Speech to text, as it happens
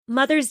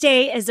Mother's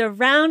Day is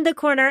around the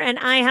corner and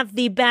I have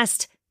the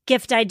best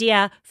gift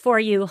idea for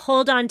you.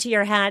 Hold on to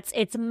your hats.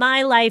 It's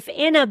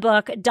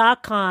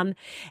mylifeinabook.com.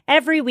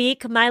 Every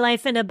week, My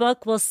Life in a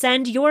Book will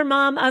send your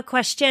mom a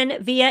question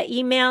via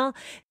email.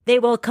 They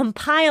will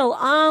compile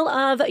all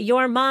of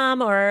your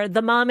mom or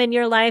the mom in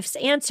your life's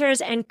answers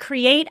and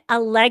create a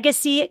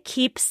legacy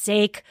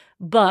keepsake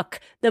book.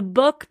 The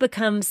book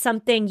becomes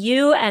something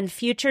you and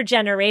future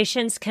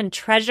generations can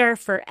treasure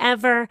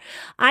forever.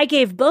 I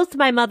gave both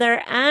my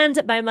mother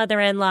and my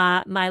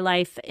mother-in-law My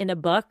Life in a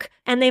Book,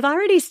 and they've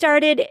already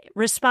started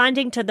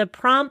responding to the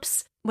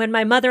prompts. When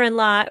my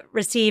mother-in-law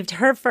received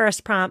her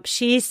first prompt,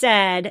 she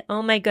said,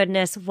 "Oh my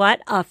goodness,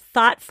 what a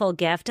thoughtful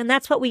gift." And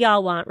that's what we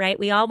all want, right?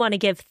 We all want to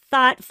give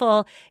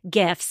thoughtful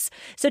gifts.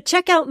 So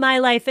check out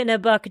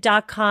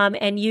mylifeinabook.com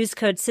and use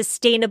code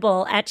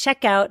SUSTAINABLE at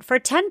checkout for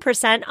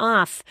 10%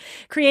 off.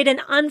 Create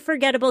an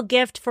unforgettable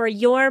gift for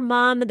your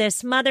mom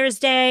this Mother's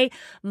Day.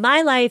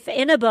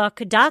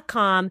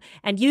 mylifeinabook.com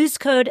and use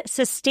code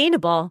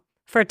SUSTAINABLE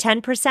for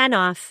 10%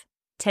 off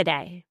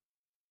today.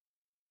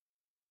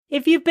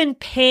 If you've been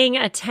paying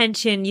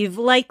attention, you've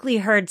likely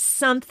heard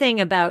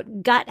something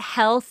about gut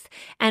health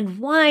and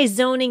why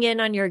zoning in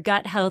on your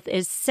gut health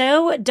is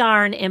so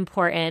darn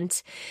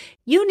important.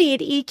 You need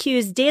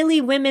EQ's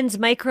Daily Women's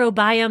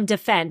Microbiome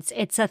Defense.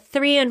 It's a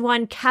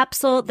 3-in-1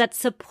 capsule that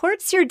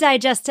supports your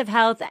digestive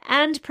health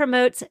and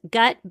promotes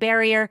gut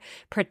barrier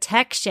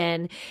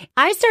protection.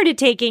 I started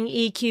taking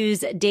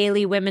EQ's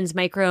Daily Women's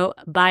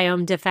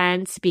Microbiome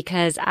Defense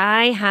because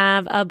I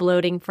have a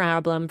bloating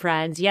problem,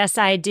 friends. Yes,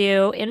 I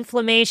do.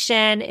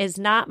 Inflammation is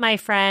not my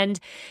friend.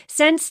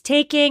 Since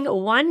taking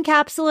 1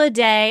 capsule a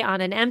day on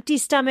an empty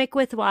stomach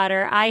with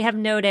water, I have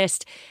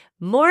noticed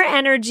more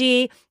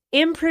energy,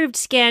 improved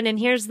skin, and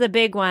here's the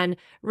big one,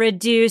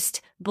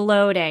 reduced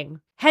bloating.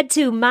 Head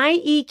to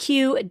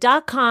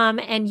myeq.com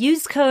and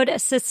use code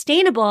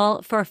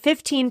SUSTAINABLE for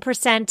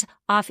 15%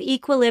 off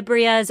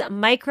Equilibria's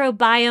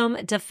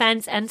microbiome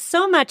defense and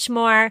so much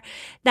more.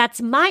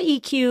 That's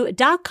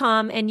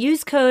myeq.com and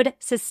use code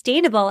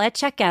SUSTAINABLE at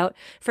checkout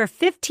for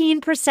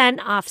 15%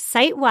 off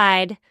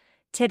site-wide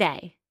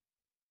today.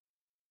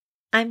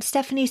 I'm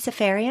Stephanie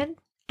Safarian,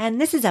 and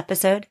this is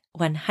episode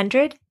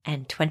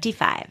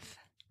 125.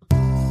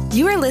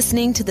 You are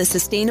listening to the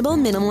Sustainable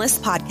Minimalist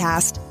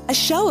Podcast, a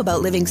show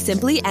about living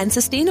simply and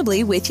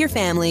sustainably with your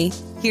family.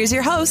 Here's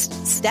your host,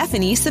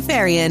 Stephanie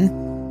Safarian.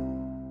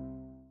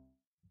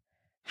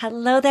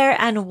 Hello there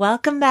and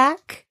welcome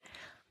back.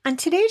 On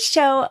today's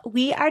show,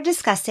 we are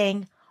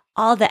discussing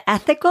all the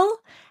ethical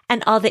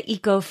and all the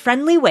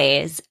eco-friendly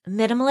ways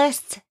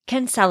minimalists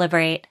can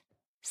celebrate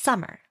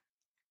summer.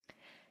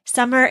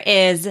 Summer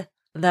is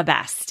the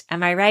best,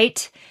 am I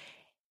right?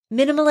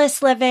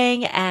 Minimalist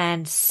living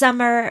and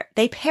summer,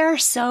 they pair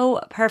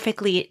so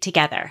perfectly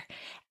together.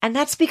 And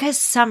that's because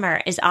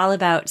summer is all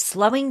about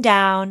slowing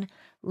down,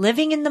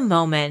 living in the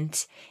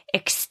moment,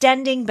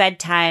 extending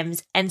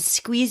bedtimes, and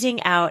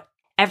squeezing out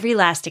every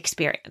last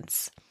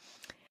experience.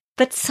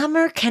 But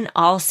summer can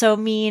also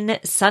mean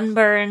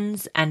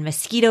sunburns and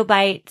mosquito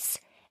bites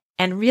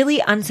and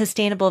really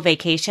unsustainable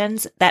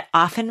vacations that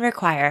often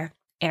require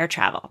air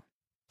travel.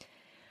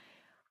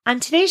 On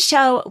today's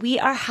show, we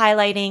are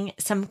highlighting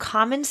some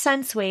common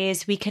sense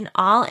ways we can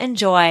all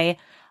enjoy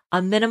a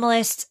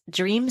minimalist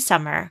dream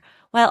summer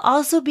while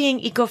also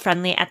being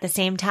eco-friendly at the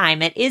same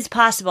time. It is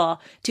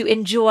possible to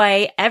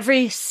enjoy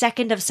every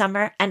second of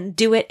summer and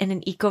do it in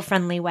an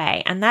eco-friendly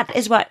way, and that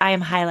is what I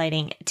am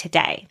highlighting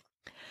today.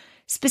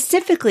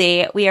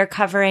 Specifically, we are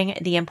covering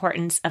the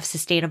importance of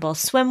sustainable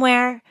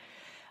swimwear.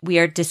 We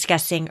are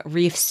discussing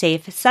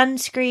reef-safe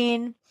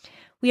sunscreen.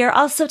 We are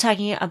also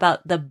talking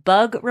about the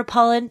bug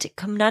repellent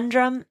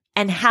conundrum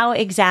and how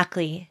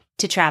exactly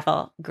to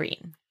travel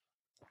green.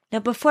 Now,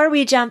 before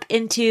we jump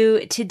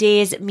into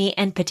today's meat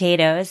and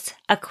potatoes,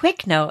 a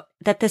quick note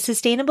that the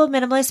Sustainable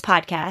Minimalist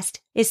Podcast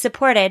is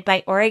supported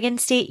by Oregon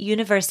State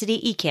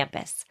University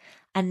eCampus,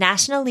 a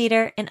national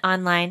leader in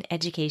online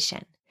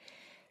education.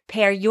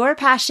 Pair your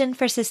passion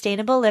for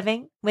sustainable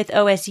living with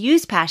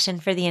OSU's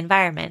passion for the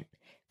environment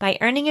by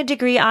earning a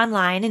degree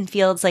online in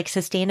fields like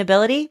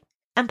sustainability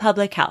and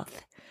public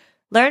health.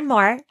 Learn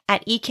more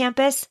at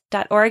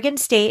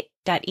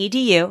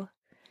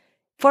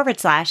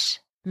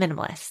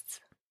ecampus.oregonstate.edu/minimalists.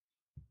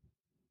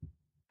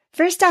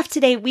 First off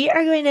today, we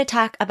are going to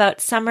talk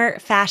about summer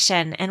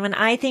fashion. And when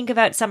I think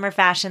about summer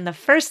fashion, the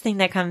first thing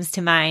that comes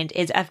to mind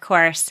is, of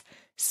course,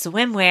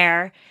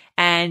 swimwear.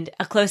 And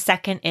a close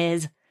second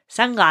is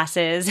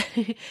sunglasses.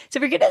 So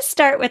we're going to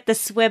start with the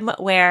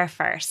swimwear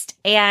first.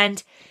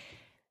 And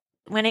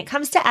when it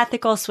comes to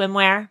ethical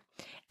swimwear,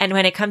 and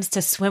when it comes to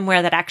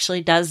swimwear that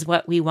actually does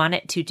what we want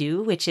it to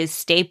do, which is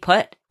stay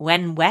put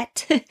when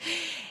wet,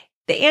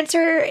 the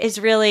answer is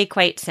really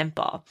quite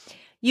simple.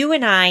 You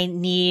and I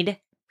need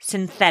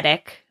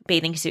synthetic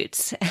bathing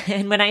suits.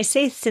 And when I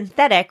say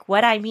synthetic,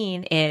 what I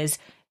mean is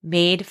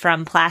made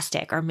from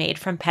plastic or made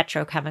from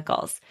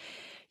petrochemicals.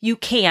 You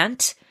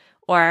can't,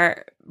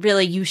 or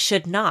really you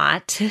should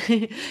not,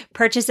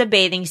 purchase a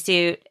bathing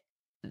suit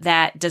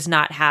that does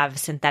not have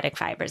synthetic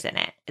fibers in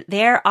it.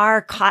 There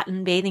are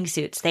cotton bathing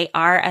suits. They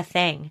are a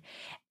thing.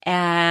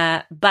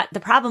 But the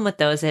problem with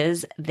those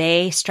is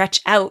they stretch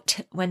out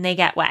when they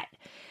get wet.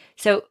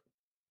 So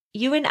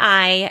you and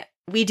I,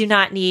 we do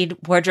not need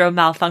wardrobe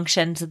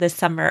malfunctions this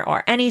summer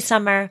or any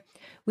summer.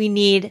 We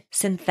need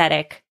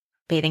synthetic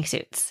bathing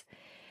suits.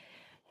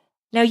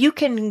 Now you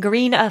can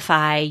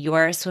greenify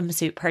your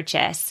swimsuit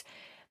purchase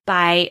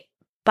by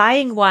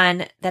buying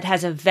one that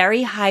has a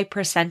very high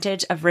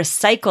percentage of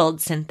recycled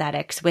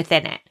synthetics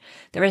within it.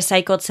 The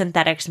recycled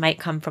synthetics might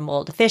come from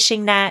old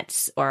fishing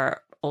nets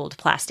or old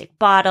plastic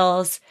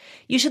bottles.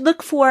 You should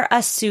look for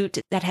a suit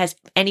that has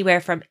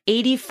anywhere from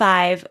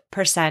 85%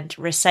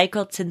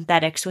 recycled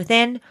synthetics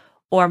within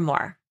or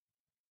more.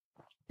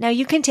 Now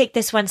you can take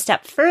this one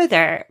step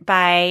further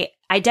by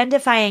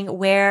identifying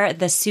where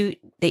the suit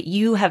that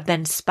you have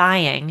been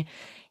spying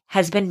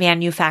has been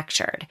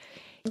manufactured.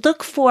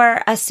 Look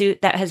for a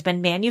suit that has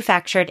been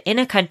manufactured in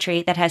a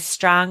country that has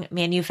strong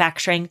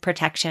manufacturing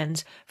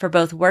protections for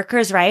both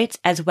workers' rights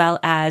as well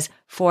as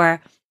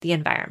for the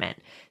environment.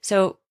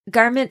 So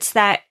garments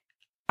that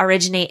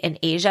originate in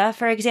Asia,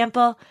 for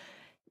example,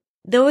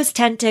 those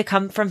tend to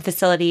come from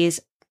facilities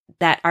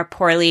that are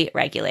poorly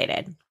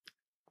regulated.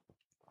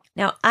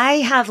 Now, I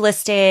have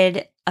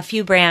listed a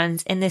few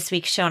brands in this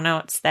week's show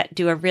notes that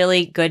do a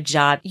really good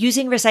job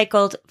using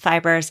recycled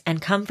fibers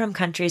and come from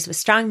countries with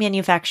strong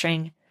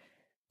manufacturing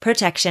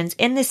protections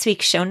in this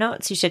week's show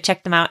notes. You should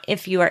check them out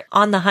if you are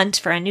on the hunt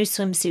for a new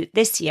swimsuit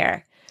this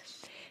year.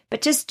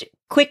 But just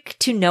quick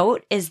to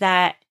note is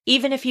that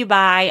even if you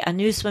buy a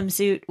new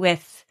swimsuit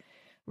with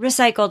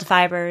recycled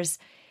fibers,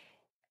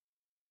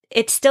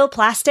 it's still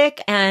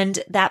plastic, and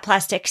that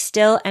plastic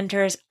still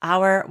enters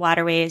our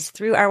waterways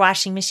through our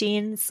washing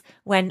machines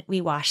when we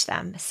wash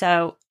them.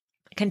 So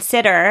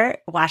consider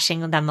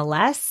washing them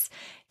less.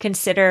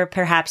 Consider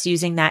perhaps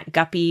using that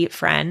guppy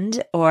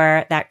friend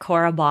or that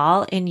Cora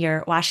ball in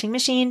your washing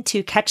machine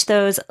to catch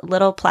those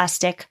little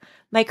plastic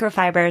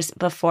microfibers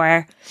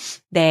before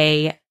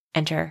they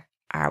enter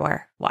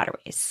our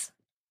waterways.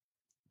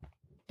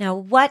 Now,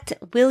 what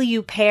will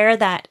you pair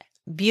that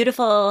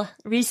beautiful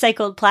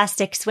recycled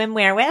plastic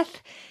swimwear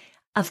with?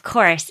 Of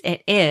course,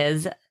 it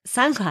is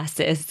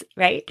sunglasses,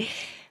 right?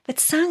 But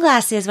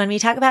sunglasses, when we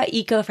talk about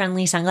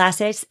eco-friendly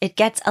sunglasses, it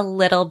gets a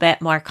little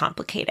bit more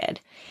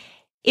complicated.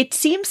 It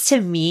seems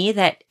to me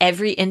that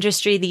every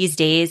industry these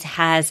days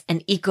has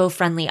an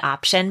eco-friendly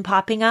option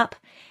popping up.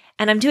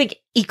 And I'm doing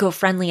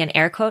eco-friendly in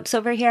air quotes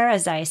over here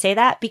as I say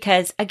that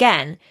because,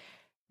 again,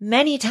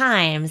 many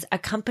times a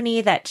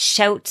company that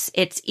shouts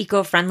its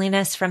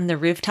eco-friendliness from the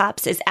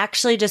rooftops is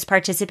actually just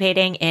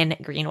participating in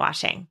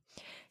greenwashing.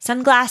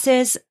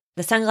 Sunglasses,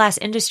 the sunglass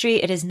industry,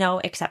 it is no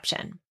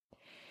exception.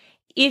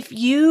 If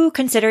you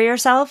consider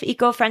yourself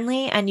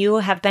eco-friendly and you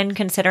have been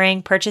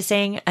considering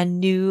purchasing a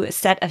new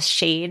set of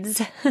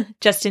shades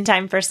just in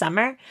time for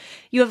summer,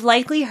 you have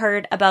likely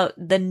heard about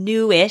the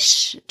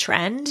newish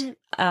trend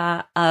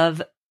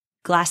of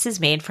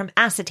glasses made from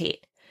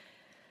acetate.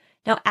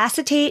 Now,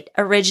 acetate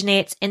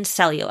originates in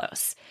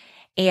cellulose,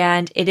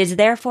 and it is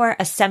therefore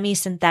a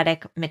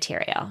semi-synthetic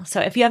material. So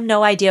if you have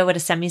no idea what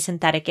a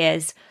semi-synthetic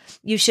is,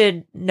 you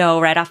should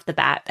know right off the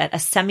bat that a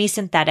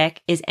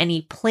semi-synthetic is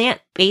any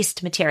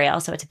plant-based material,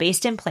 so it's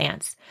based in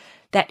plants,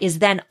 that is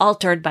then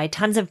altered by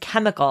tons of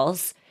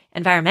chemicals,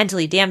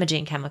 environmentally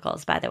damaging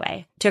chemicals, by the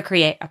way, to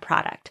create a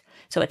product.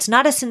 So it's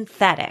not a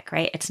synthetic,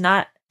 right? It's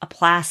not a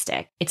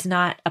plastic. It's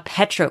not a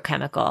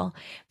petrochemical,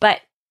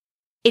 but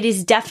it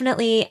is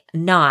definitely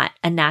not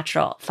a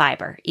natural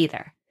fiber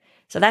either.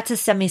 So that's a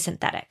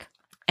semi-synthetic.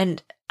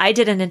 And I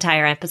did an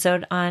entire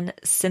episode on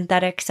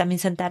synthetic,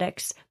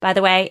 semi-synthetics. By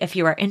the way, if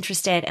you are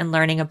interested in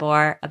learning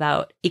more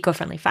about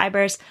eco-friendly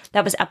fibers,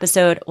 that was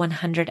episode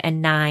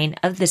 109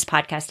 of this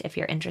podcast if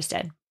you're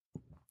interested.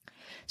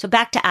 So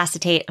back to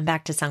acetate and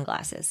back to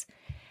sunglasses.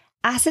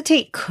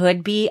 Acetate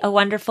could be a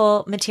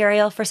wonderful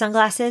material for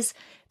sunglasses,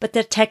 but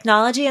the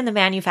technology and the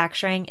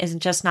manufacturing is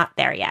just not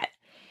there yet.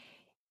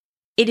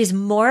 It is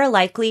more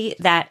likely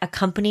that a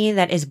company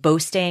that is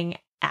boasting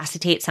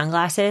acetate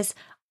sunglasses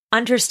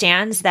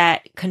understands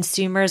that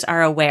consumers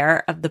are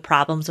aware of the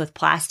problems with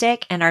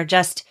plastic and are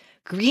just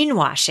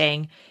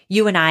greenwashing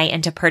you and I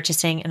into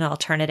purchasing an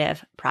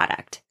alternative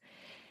product.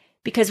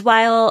 Because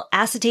while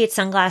acetate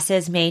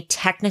sunglasses may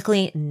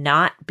technically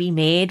not be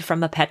made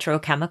from a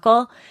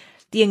petrochemical,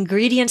 the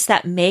ingredients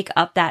that make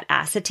up that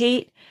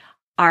acetate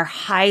are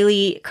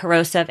highly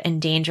corrosive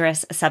and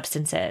dangerous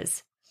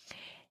substances.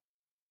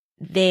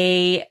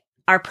 They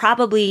are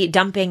probably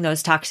dumping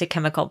those toxic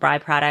chemical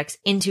byproducts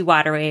into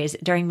waterways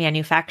during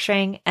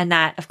manufacturing. And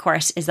that, of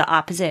course, is the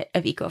opposite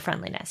of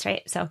eco-friendliness,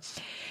 right? So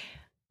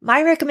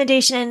my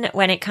recommendation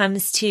when it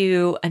comes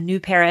to a new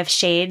pair of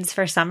shades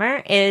for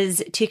summer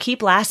is to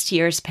keep last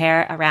year's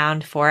pair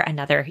around for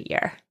another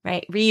year,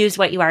 right? Reuse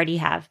what you already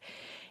have.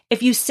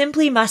 If you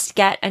simply must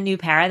get a new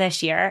pair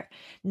this year,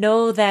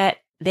 know that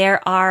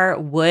there are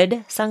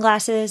wood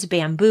sunglasses,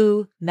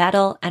 bamboo,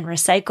 metal, and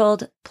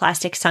recycled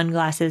plastic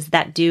sunglasses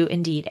that do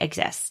indeed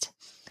exist.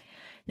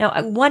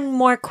 Now, one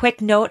more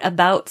quick note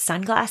about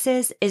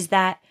sunglasses is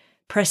that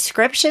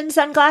prescription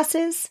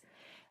sunglasses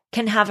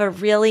can have a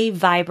really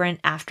vibrant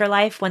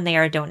afterlife when they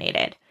are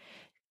donated.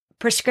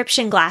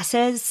 Prescription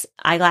glasses,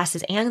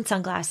 eyeglasses and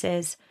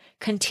sunglasses,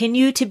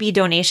 continue to be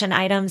donation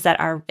items that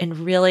are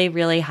in really,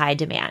 really high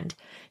demand.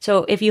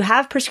 So if you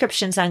have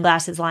prescription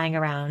sunglasses lying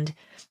around,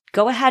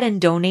 go ahead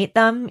and donate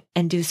them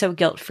and do so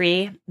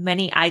guilt-free.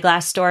 Many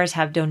eyeglass stores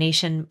have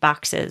donation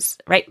boxes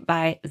right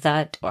by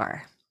the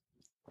door.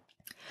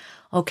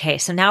 Okay,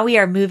 so now we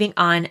are moving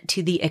on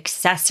to the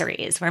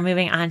accessories. We're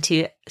moving on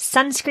to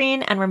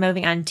sunscreen and we're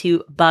moving on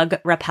to bug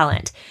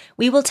repellent.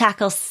 We will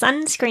tackle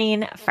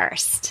sunscreen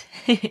first.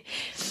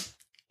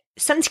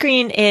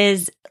 Sunscreen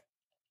is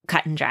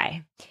cut and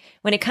dry.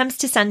 When it comes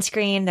to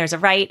sunscreen, there's a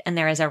right and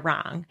there is a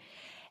wrong.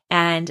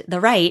 And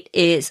the right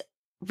is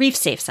reef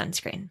safe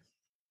sunscreen.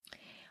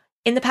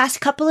 In the past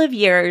couple of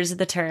years,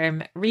 the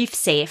term reef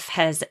safe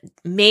has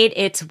made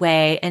its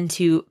way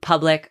into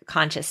public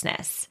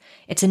consciousness.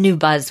 It's a new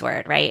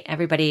buzzword, right?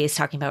 Everybody is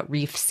talking about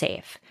reef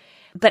safe.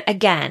 But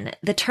again,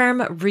 the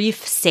term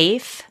reef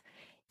safe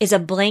is a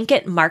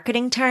blanket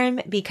marketing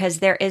term because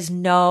there is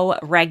no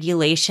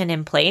regulation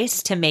in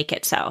place to make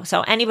it so.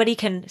 So anybody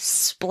can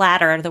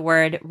splatter the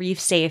word reef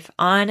safe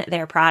on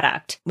their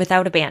product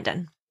without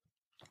abandon.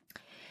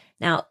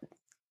 Now,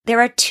 there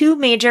are two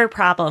major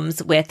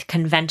problems with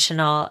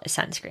conventional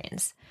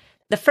sunscreens.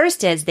 The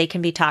first is they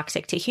can be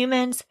toxic to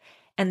humans,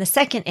 and the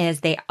second is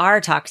they are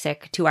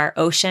toxic to our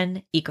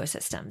ocean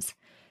ecosystems.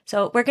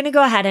 So we're going to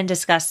go ahead and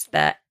discuss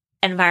the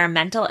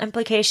environmental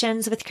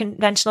implications with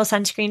conventional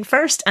sunscreen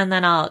first, and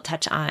then I'll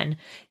touch on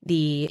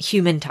the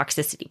human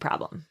toxicity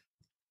problem.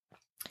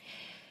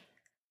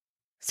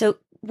 So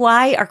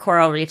why are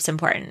coral reefs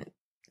important?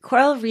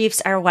 Coral reefs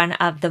are one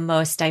of the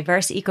most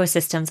diverse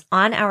ecosystems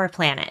on our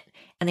planet,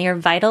 and they are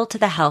vital to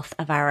the health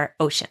of our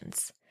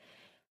oceans.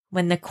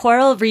 When the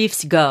coral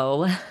reefs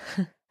go,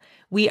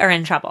 we are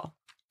in trouble.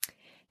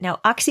 Now,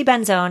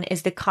 oxybenzone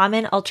is the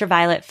common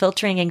ultraviolet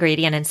filtering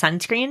ingredient in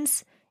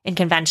sunscreens, in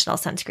conventional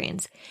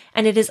sunscreens,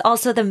 and it is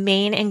also the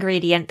main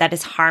ingredient that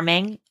is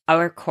harming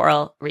our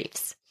coral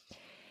reefs.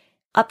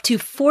 Up to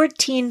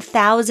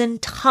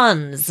 14,000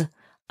 tons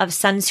of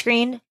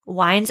sunscreen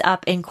winds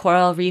up in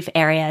coral reef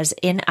areas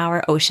in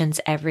our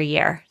oceans every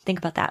year. Think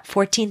about that,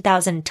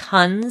 14,000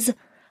 tons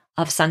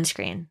of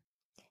sunscreen.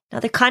 Now,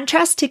 the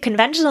contrast to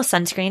conventional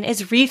sunscreen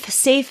is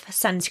reef-safe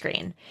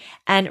sunscreen.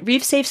 And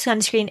reef-safe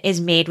sunscreen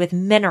is made with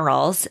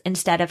minerals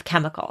instead of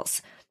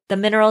chemicals. The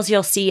minerals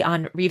you'll see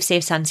on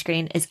reef-safe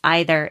sunscreen is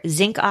either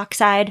zinc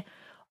oxide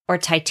or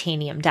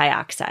titanium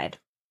dioxide.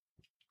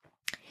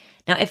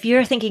 Now, if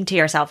you're thinking to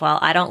yourself, well,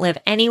 I don't live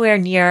anywhere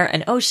near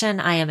an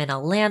ocean. I am in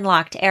a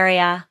landlocked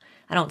area.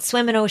 I don't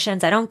swim in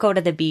oceans. I don't go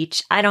to the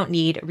beach. I don't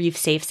need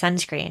reef-safe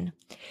sunscreen.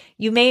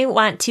 You may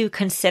want to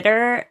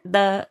consider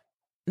the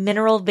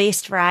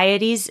mineral-based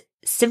varieties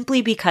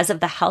simply because of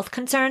the health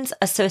concerns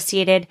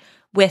associated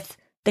with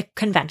the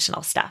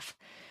conventional stuff.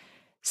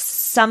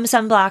 Some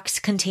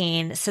sunblocks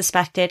contain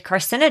suspected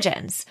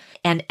carcinogens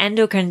and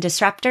endocrine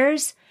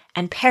disruptors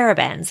and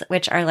parabens,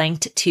 which are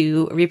linked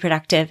to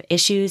reproductive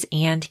issues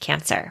and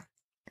cancer.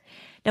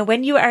 Now,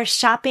 when you are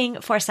shopping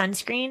for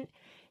sunscreen,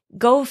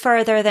 go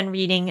further than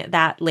reading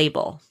that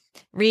label.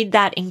 Read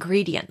that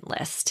ingredient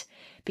list.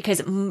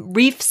 Because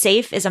reef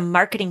safe is a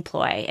marketing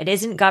ploy. It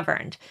isn't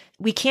governed.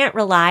 We can't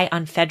rely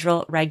on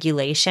federal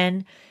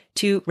regulation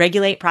to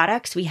regulate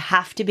products. We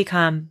have to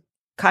become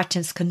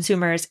conscious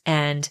consumers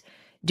and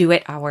do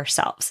it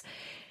ourselves.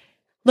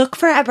 Look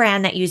for a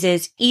brand that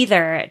uses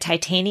either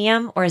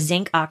titanium or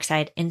zinc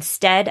oxide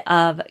instead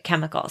of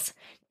chemicals.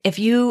 If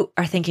you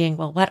are thinking,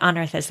 well, what on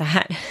earth is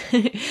that?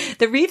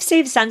 The reef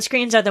safe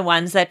sunscreens are the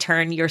ones that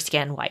turn your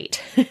skin white.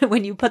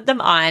 When you put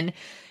them on,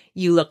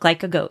 you look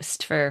like a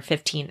ghost for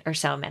 15 or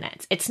so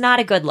minutes. It's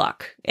not a good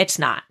look. It's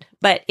not,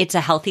 but it's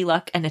a healthy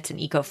look and it's an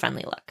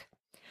eco-friendly look.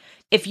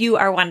 If you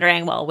are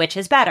wondering, well, which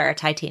is better,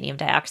 titanium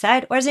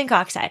dioxide or zinc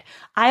oxide?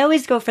 I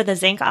always go for the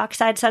zinc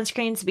oxide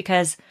sunscreens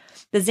because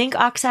the zinc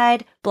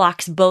oxide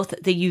blocks both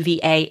the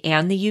UVA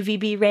and the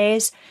UVB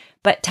rays,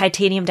 but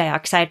titanium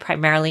dioxide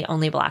primarily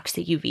only blocks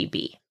the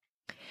UVB.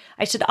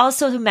 I should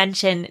also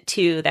mention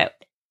too that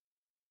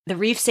the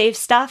reef safe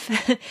stuff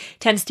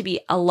tends to be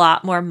a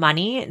lot more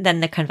money than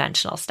the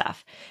conventional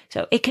stuff.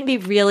 So it can be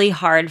really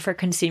hard for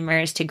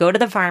consumers to go to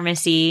the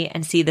pharmacy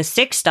and see the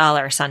 $6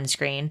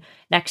 sunscreen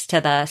next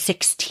to the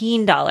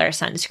 $16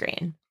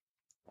 sunscreen.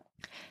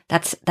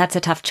 That's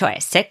a tough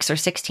choice, $6 or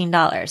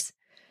 $16.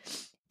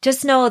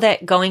 Just know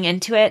that going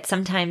into it,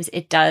 sometimes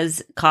it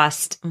does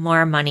cost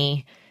more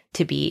money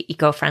to be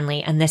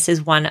eco-friendly, and this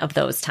is one of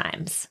those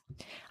times.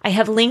 I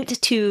have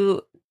linked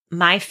to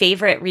my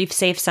favorite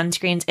reef-safe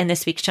sunscreens in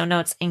this week's show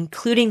notes,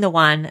 including the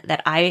one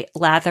that I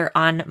lather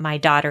on my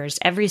daughters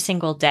every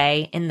single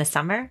day in the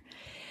summer.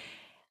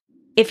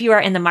 If you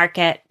are in the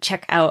market,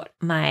 check out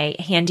my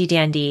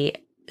handy-dandy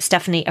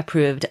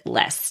Stephanie-approved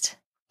list.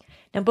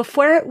 Now,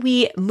 before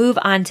we move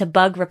on to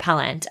bug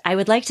repellent, I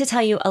would like to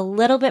tell you a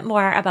little bit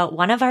more about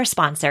one of our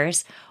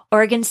sponsors,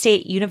 Oregon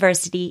State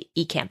University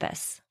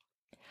eCampus.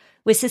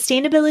 With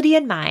sustainability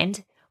in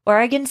mind,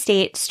 Oregon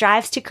State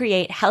strives to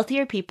create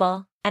healthier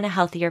people and a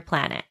healthier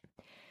planet.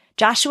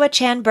 Joshua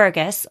Chan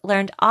Burgess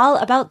learned all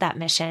about that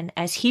mission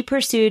as he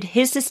pursued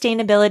his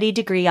sustainability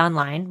degree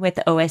online with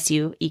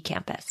OSU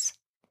eCampus.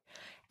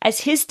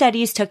 As his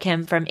studies took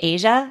him from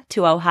Asia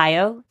to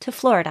Ohio to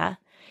Florida,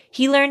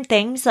 he learned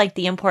things like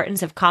the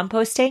importance of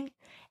composting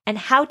and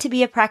how to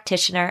be a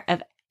practitioner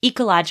of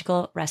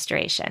ecological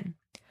restoration.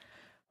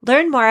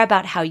 Learn more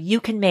about how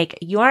you can make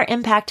your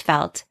impact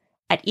felt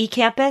at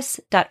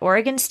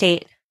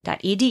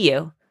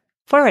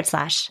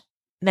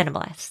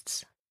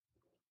ecampus.oregonstate.edu/minimalists.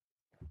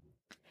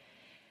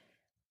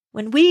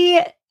 When we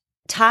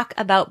talk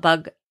about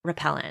bug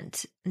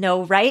repellent,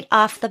 know right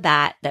off the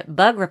bat that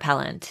bug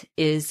repellent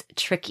is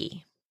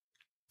tricky.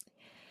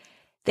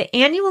 The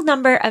annual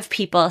number of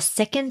people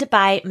sickened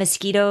by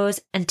mosquitoes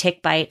and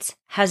tick bites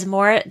has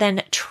more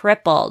than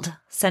tripled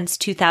since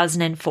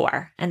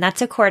 2004, and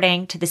that's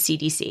according to the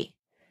CDC.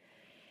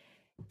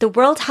 The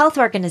World Health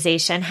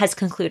Organization has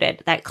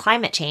concluded that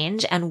climate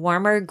change and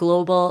warmer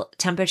global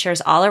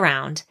temperatures all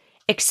around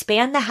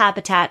expand the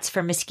habitats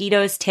for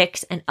mosquitoes,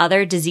 ticks, and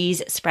other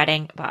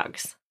disease-spreading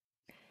bugs.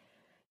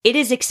 It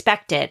is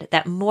expected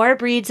that more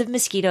breeds of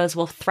mosquitoes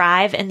will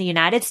thrive in the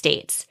United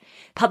States.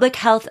 Public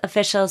health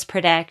officials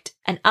predict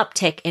an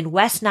uptick in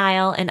West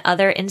Nile and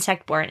other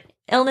insect-borne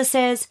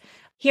illnesses.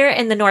 Here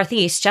in the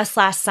Northeast, just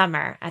last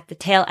summer, at the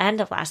tail end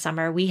of last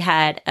summer, we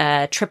had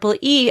a triple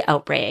E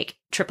outbreak.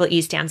 Triple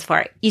E stands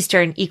for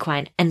Eastern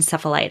Equine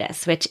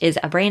Encephalitis, which is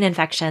a brain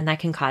infection that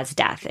can cause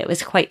death. It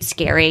was quite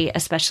scary,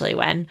 especially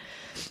when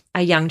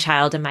a young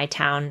child in my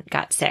town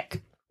got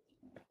sick.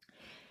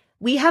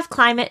 We have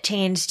climate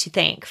change to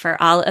thank for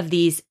all of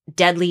these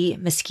deadly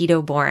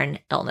mosquito-borne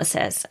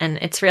illnesses, and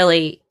it's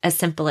really as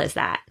simple as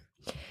that.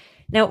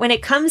 Now, when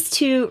it comes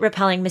to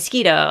repelling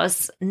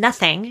mosquitoes,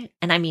 nothing,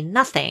 and I mean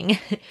nothing,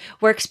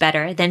 works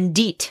better than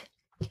DEET.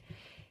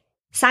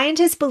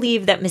 Scientists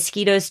believe that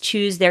mosquitoes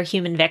choose their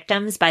human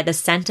victims by the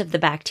scent of the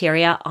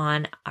bacteria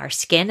on our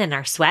skin and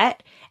our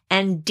sweat,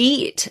 and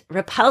DEET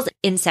repels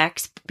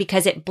insects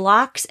because it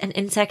blocks an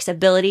insect's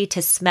ability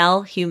to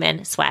smell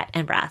human sweat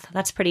and breath.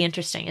 That's pretty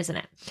interesting, isn't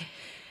it?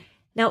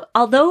 Now,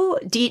 although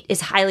DEET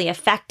is highly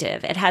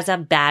effective, it has a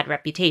bad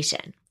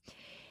reputation.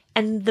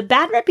 And the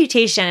bad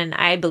reputation,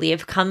 I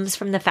believe, comes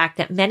from the fact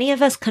that many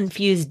of us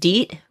confuse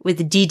DEET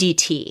with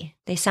DDT.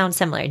 They sound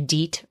similar,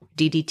 DEET,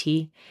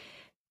 DDT,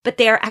 but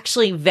they are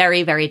actually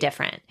very, very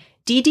different.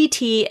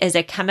 DDT is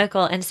a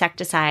chemical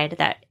insecticide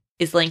that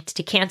is linked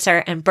to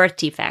cancer and birth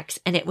defects,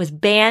 and it was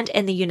banned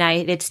in the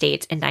United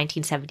States in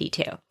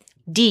 1972.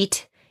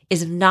 DEET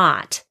is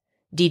not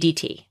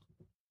DDT.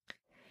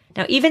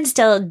 Now, even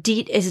still,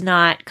 DEET is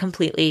not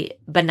completely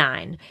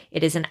benign.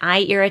 It is an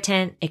eye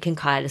irritant. It can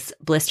cause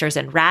blisters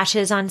and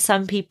rashes on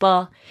some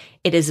people.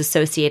 It is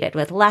associated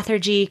with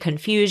lethargy,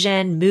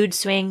 confusion, mood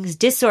swings,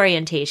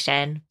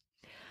 disorientation.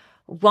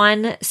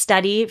 One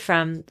study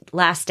from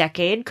last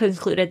decade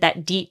concluded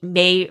that DEET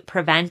may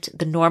prevent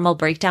the normal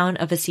breakdown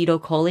of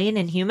acetylcholine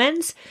in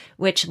humans,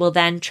 which will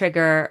then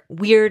trigger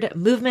weird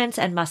movements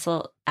and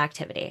muscle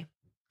activity.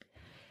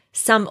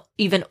 Some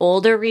even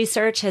older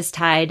research has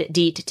tied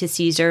DEET to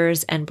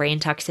seizures and brain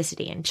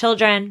toxicity in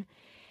children.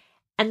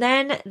 And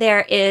then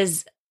there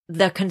is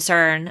the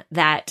concern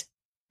that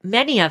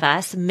many of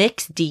us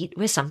mix DEET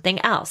with something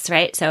else,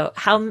 right? So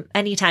how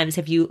many times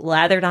have you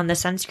lathered on the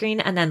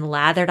sunscreen and then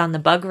lathered on the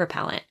bug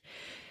repellent?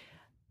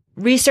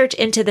 Research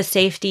into the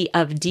safety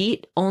of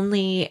DEET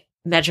only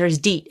measures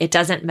DEET. It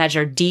doesn't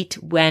measure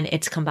DEET when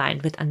it's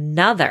combined with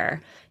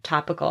another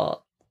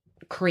topical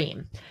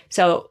cream.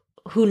 So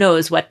who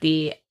knows what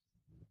the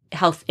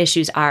health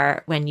issues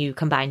are when you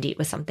combine DEET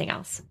with something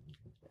else.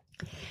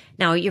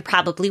 Now, you're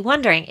probably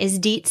wondering, is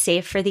DEET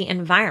safe for the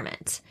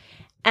environment?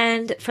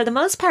 And for the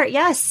most part,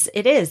 yes,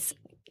 it is.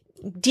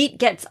 DEET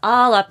gets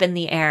all up in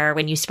the air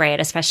when you spray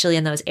it, especially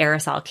in those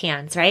aerosol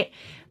cans, right?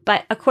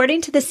 But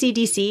according to the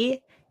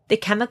CDC, the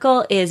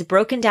chemical is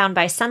broken down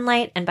by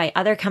sunlight and by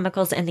other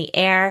chemicals in the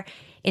air.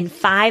 In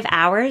 5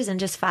 hours, in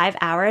just 5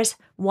 hours,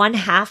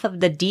 1/2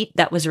 of the DEET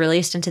that was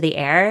released into the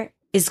air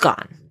is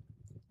gone.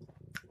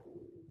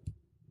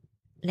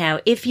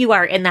 Now, if you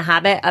are in the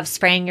habit of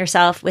spraying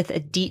yourself with a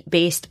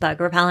DEET-based bug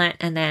repellent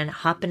and then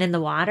hopping in the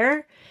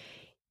water,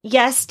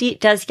 yes, DEET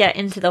does get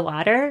into the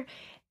water,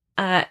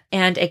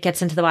 and it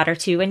gets into the water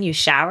too when you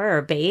shower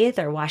or bathe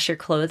or wash your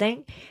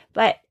clothing.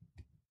 But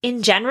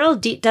in general,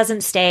 DEET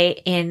doesn't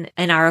stay in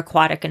our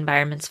aquatic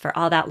environments for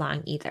all that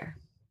long either.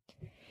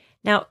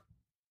 Now,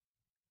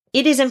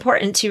 it is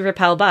important to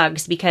repel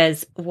bugs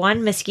because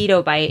one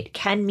mosquito bite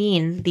can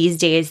mean these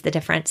days the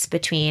difference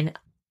between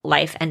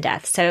life and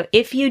death. So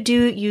if you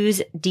do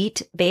use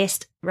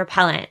DEET-based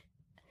repellent,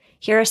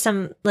 here are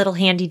some little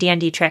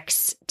handy-dandy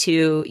tricks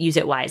to use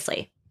it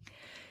wisely.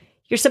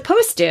 You're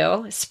supposed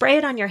to spray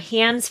it on your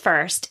hands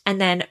first and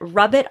then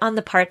rub it on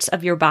the parts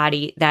of your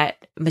body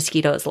that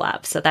mosquitoes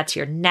love. So that's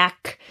your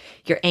neck,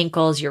 your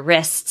ankles, your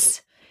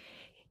wrists.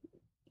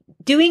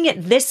 Doing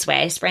it this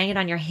way, spraying it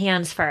on your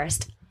hands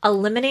first,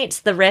 eliminates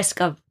the risk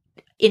of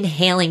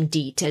inhaling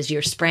DEET as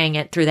you're spraying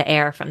it through the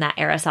air from that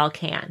aerosol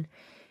can.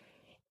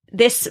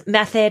 This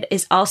method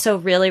is also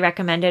really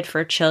recommended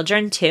for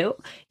children too.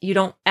 You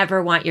don't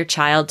ever want your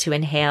child to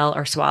inhale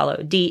or swallow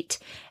DEET.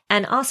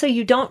 And also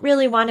you don't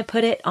really want to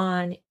put it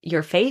on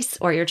your face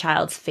or your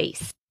child's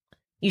face.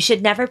 You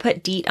should never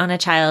put DEET on a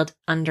child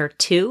under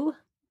 2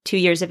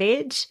 years of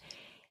age.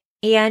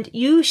 And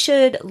you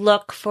should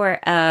look for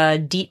a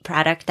DEET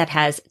product that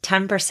has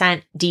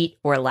 10% DEET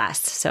or less.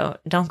 So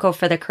don't go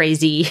for the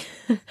crazy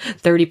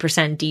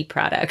 30% DEET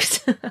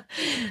products.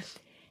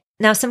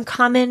 Now, some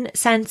common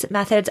sense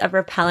methods of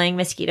repelling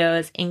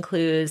mosquitoes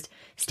include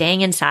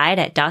staying inside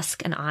at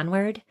dusk and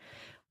onward,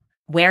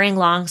 wearing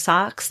long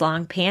socks,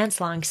 long pants,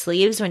 long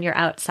sleeves when you're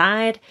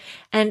outside,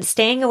 and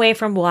staying away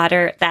from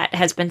water that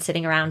has been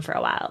sitting around for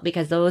a while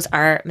because those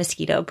are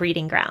mosquito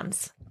breeding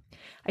grounds.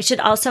 I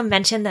should also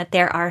mention that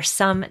there are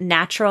some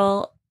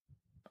natural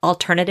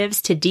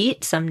alternatives to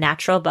DEET, some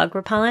natural bug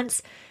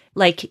repellents,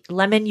 like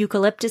lemon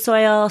eucalyptus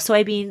oil,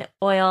 soybean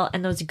oil,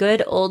 and those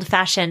good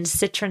old-fashioned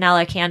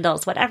citronella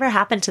candles. Whatever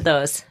happened to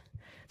those?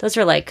 Those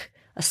are like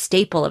a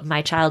staple of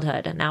my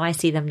childhood, and now I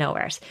see them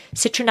nowhere.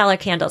 Citronella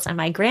candles. And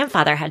my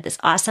grandfather had this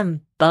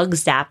awesome bug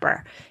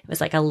zapper. It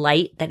was like a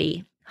light that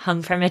he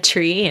hung from a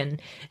tree,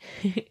 and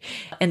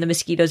the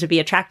mosquitoes would be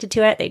attracted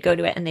to it. They'd go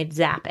to it, and they'd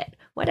zap it.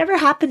 Whatever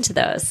happened to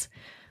those?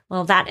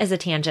 Well, that is a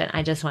tangent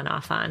I just went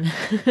off on.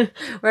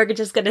 We're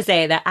just going to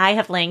say that I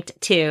have linked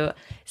to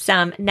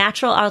some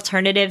natural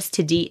alternatives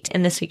to DEET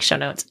in this week's show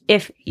notes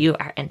if you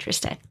are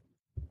interested.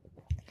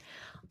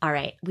 All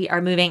right, we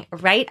are moving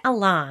right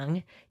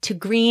along to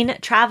green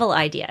travel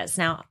ideas.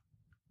 Now,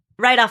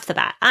 right off the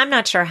bat, I'm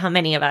not sure how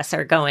many of us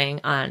are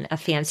going on a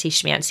fancy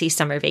schmancy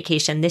summer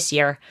vacation this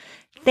year,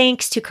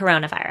 thanks to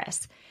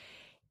coronavirus.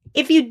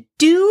 If you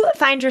do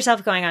find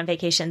yourself going on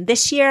vacation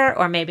this year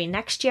or maybe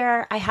next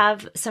year, I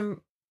have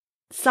some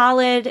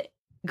solid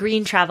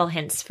green travel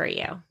hints for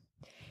you.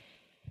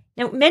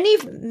 Now, many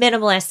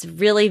minimalists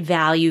really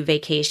value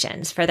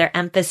vacations for their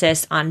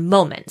emphasis on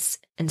moments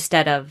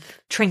instead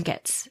of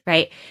trinkets,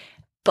 right?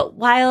 But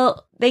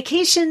while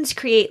vacations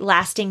create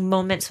lasting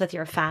moments with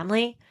your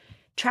family,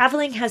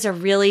 traveling has a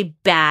really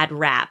bad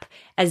rap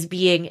as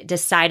being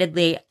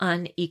decidedly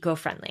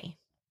uneco-friendly.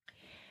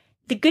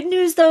 The good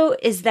news, though,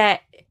 is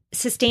that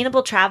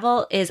sustainable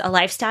travel is a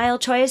lifestyle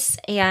choice,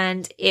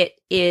 and it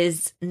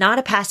is not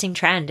a passing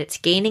trend. It's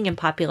gaining in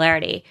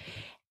popularity.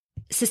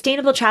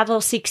 Sustainable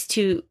travel seeks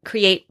to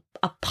create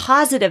a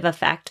positive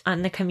effect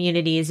on the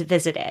communities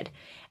visited.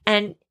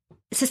 And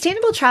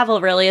sustainable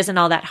travel really isn't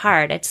all that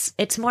hard.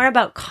 It's more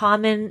about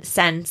common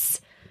sense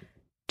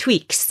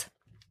tweaks.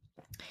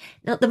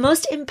 Now, the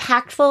most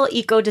impactful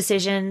eco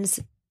decisions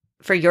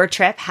for your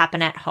trip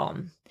happen at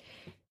home.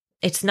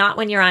 It's not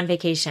when you're on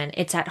vacation.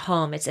 It's at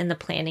home. It's in the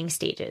planning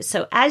stages.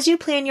 So as you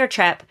plan your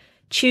trip,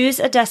 choose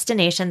a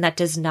destination that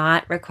does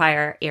not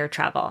require air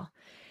travel.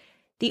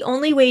 The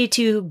only way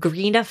to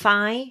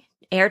greenify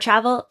air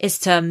travel is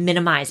to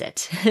minimize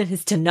it,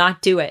 is to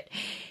not do it.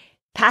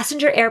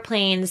 Passenger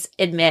airplanes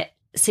emit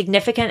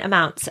significant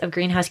amounts of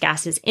greenhouse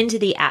gases into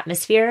the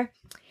atmosphere.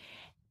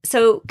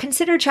 So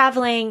consider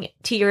traveling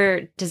to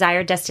your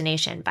desired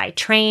destination by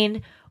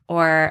train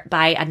or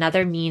by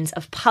another means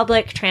of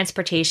public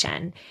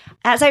transportation.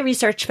 As I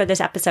researched for this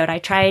episode, I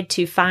tried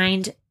to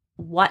find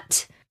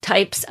what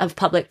types of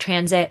public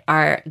transit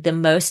are the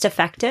most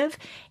effective.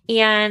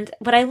 And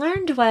what I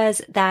learned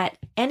was that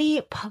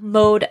any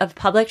mode of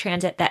public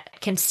transit that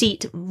can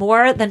seat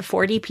more than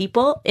 40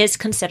 people is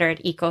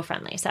considered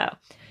eco-friendly. So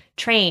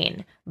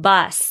train,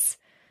 bus,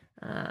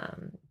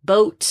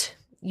 boat,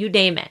 you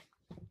name it.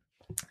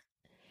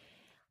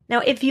 Now,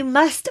 if you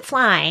must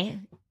fly,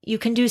 you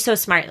can do so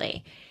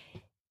smartly.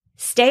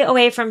 Stay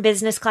away from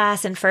business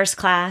class and first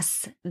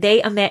class.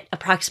 They emit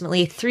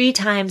approximately 3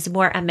 times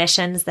more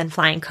emissions than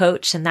flying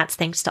coach, and that's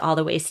thanks to all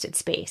the wasted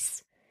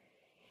space.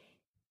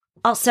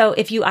 Also,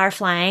 if you are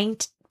flying,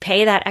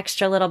 pay that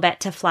extra little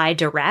bit to fly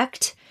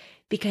direct,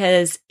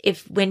 because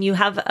when you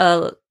have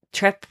a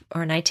trip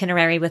or an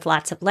itinerary with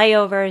lots of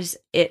layovers,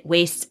 it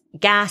wastes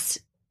gas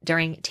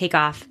during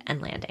takeoff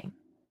and landing.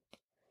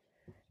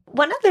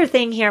 One other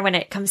thing here when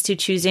it comes to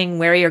choosing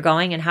where you're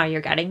going and how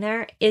you're getting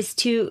there is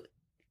to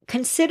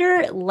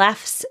consider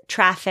less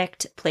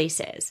trafficked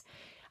places.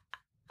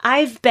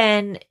 I've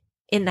been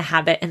in the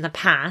habit in the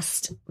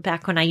past,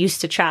 back when I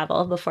used to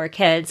travel before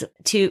kids,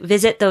 to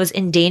visit those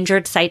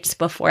endangered sites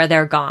before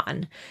they're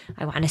gone.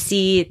 I want to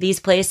see these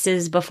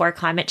places before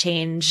climate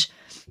change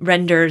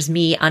renders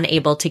me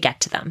unable to get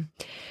to them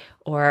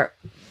or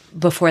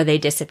before they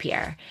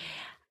disappear.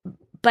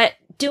 But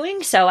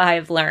doing so,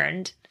 I've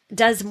learned,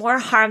 does more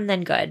harm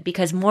than good,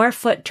 because more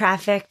foot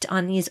trafficked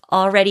on these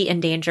already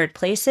endangered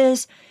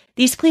places,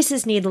 these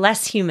places need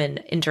less human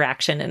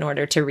interaction in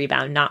order to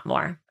rebound, not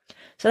more.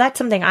 So that's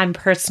something I'm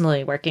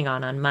personally working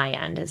on my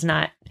end, is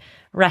not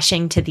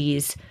rushing to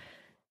these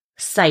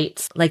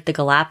sites like the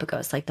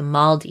Galapagos, like the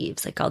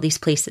Maldives, like all these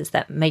places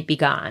that might be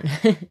gone.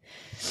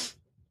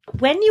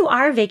 When you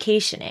are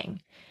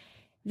vacationing,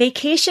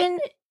 vacation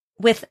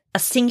with a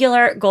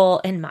singular goal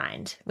in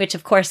mind, which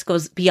of course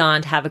goes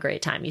beyond have a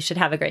great time. You should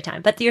have a great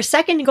time. But your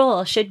second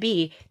goal should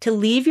be to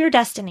leave your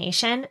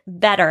destination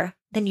better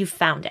than you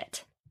found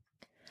it.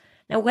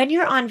 Now, when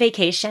you're on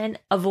vacation,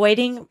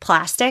 avoiding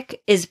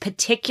plastic is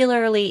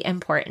particularly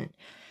important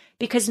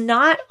because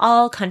not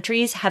all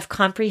countries have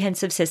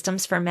comprehensive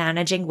systems for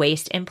managing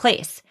waste in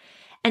place.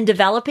 And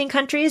developing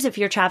countries, if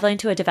you're traveling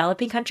to a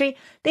developing country,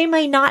 they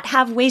might not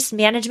have waste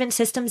management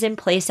systems in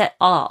place at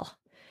all.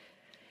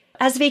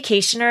 As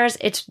vacationers,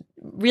 it's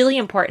really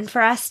important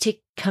for us to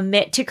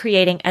commit to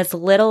creating as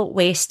little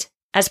waste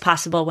as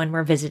possible when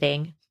we're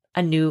visiting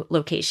a new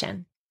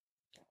location.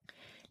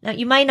 Now,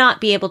 you might not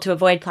be able to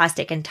avoid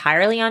plastic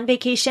entirely on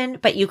vacation,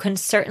 but you can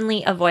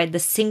certainly avoid the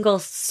single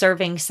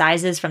serving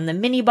sizes from the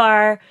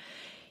minibar.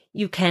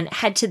 You can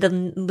head to the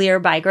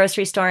nearby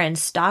grocery store and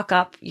stock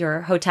up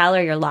your hotel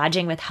or your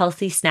lodging with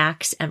healthy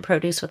snacks and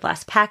produce with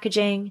less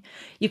packaging.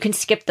 You can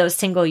skip those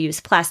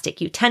single-use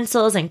plastic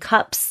utensils and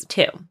cups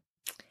too.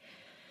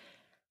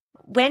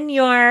 When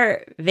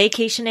you're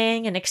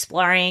vacationing and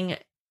exploring,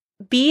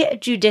 be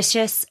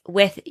judicious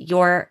with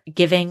your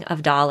giving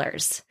of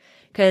dollars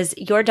because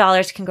your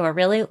dollars can go a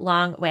really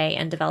long way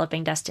in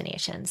developing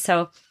destinations.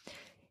 So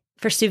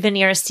for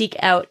souvenirs, seek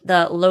out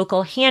the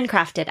local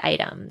handcrafted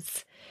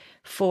items.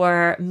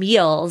 For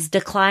meals,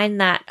 decline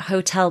that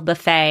hotel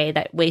buffet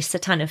that wastes a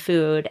ton of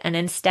food and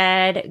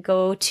instead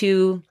go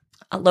to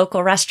a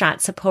local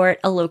restaurant, support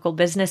a local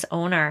business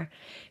owner,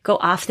 go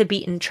off the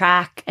beaten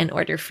track and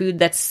order food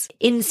that's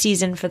in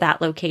season for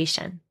that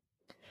location.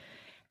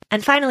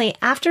 And finally,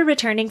 after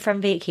returning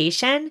from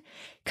vacation,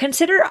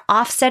 consider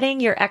offsetting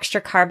your extra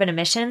carbon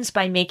emissions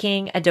by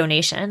making a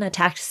donation, a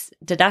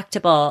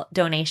tax-deductible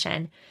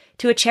donation,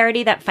 to a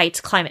charity that fights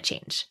climate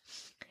change.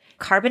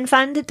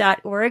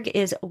 Carbonfund.org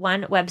is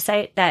one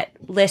website that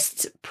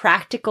lists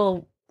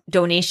practical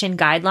donation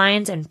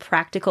guidelines and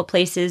practical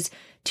places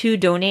to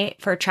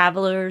donate for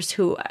travelers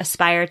who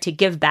aspire to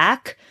give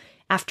back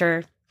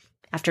after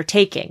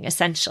taking,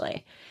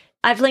 essentially.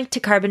 I've linked to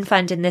Carbon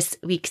Fund in this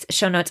week's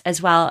show notes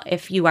as well.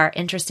 If you are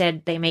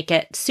interested, they make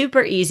it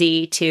super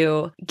easy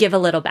to give a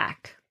little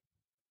back.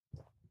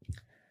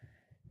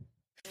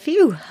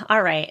 Phew.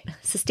 All right.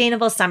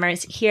 Sustainable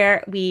summers.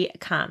 Here we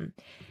come.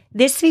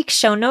 This week's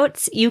show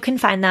notes, you can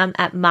find them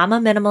at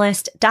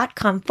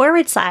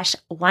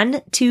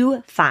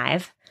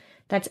mamaminimalist.com/125.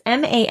 That's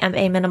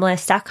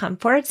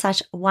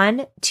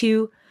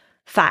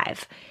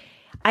mamaminimalist.com/125.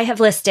 I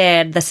have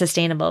listed the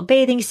sustainable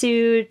bathing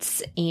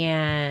suits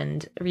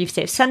and reef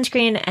safe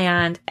sunscreen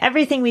and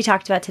everything we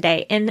talked about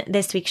today in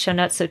this week's show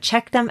notes. So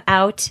check them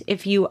out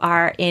if you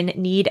are in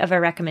need of a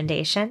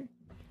recommendation.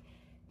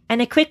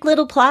 And a quick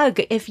little plug,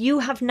 if you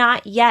have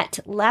not yet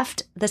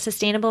left the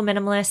Sustainable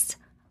Minimalists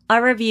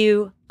a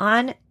review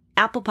on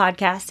Apple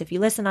Podcasts, if you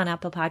listen on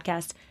Apple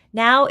Podcasts,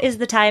 now is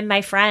the time,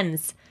 my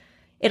friends.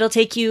 It'll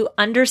take you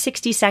under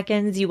 60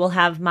 seconds. You will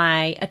have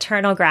my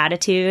eternal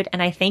gratitude,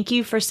 and I thank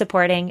you for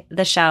supporting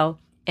the show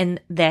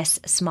in this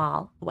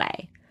small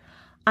way.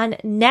 On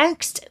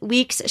next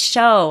week's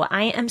show,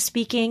 I am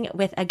speaking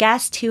with a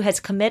guest who has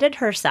committed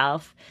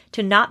herself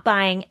to not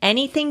buying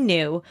anything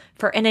new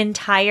for an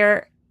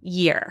entire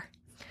year.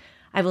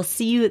 I will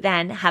see you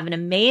then. Have an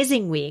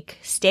amazing week.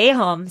 Stay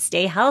home,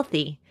 stay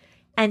healthy,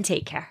 and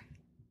take care.